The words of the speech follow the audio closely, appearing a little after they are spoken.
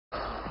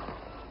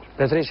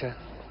Beatrice,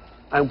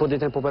 hai un po' di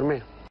tempo per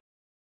me?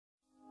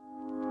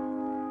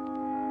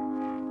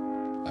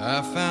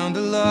 I found a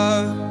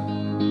love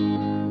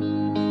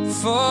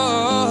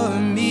for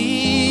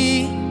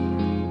me.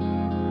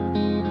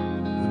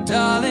 Well,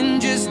 darling,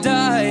 just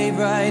dive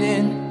right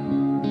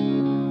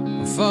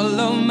in,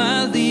 follow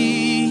my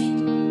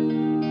lead.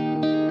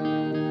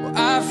 Well,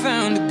 I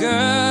found a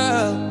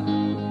girl,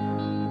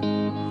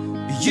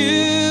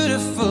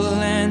 beautiful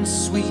and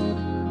sweet.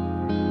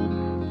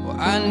 Well,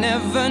 I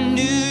never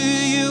knew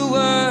you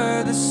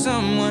were the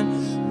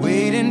someone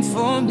waiting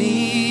for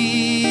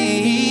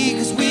me.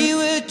 'Cause we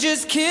were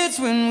just kids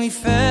when we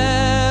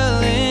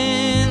fell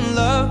in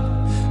love,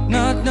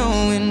 not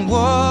knowing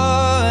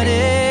what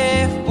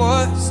it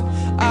was.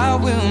 I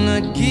will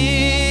not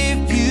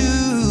give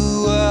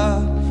you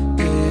up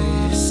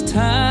this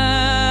time.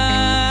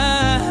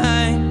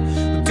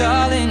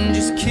 Darling,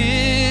 just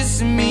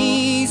kiss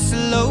me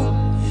slow.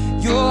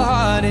 Your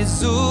heart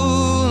is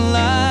all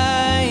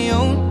I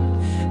own,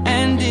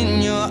 and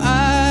in your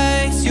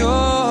eyes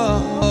you're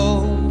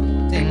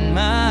holding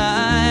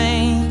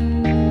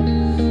mine.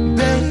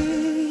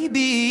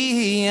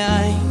 Baby,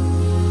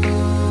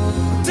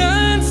 I'm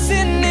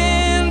dancing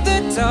in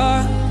the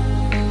dark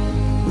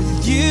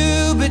with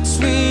you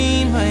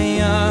between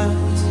my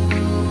arms,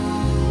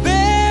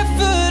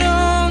 barefoot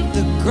on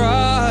the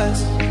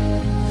grass,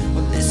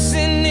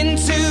 listening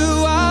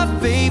to our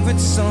favorite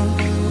song.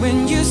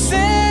 When you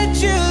said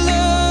you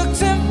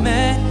looked a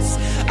mess,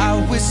 I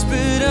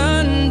whispered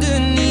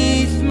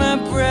underneath my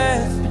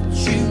breath, but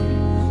you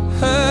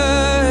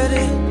heard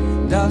it.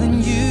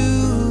 Darling,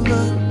 you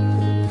look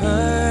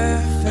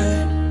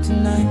perfect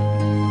tonight.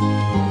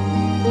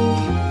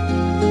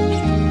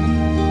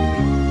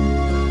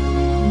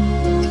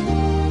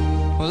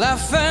 Well, I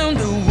found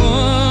a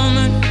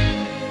woman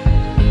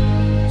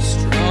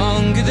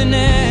stronger than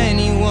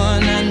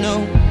anyone I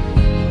know.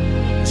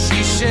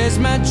 She shares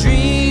my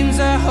dreams.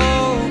 I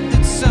hope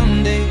that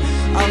someday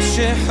I'll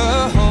share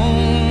her home.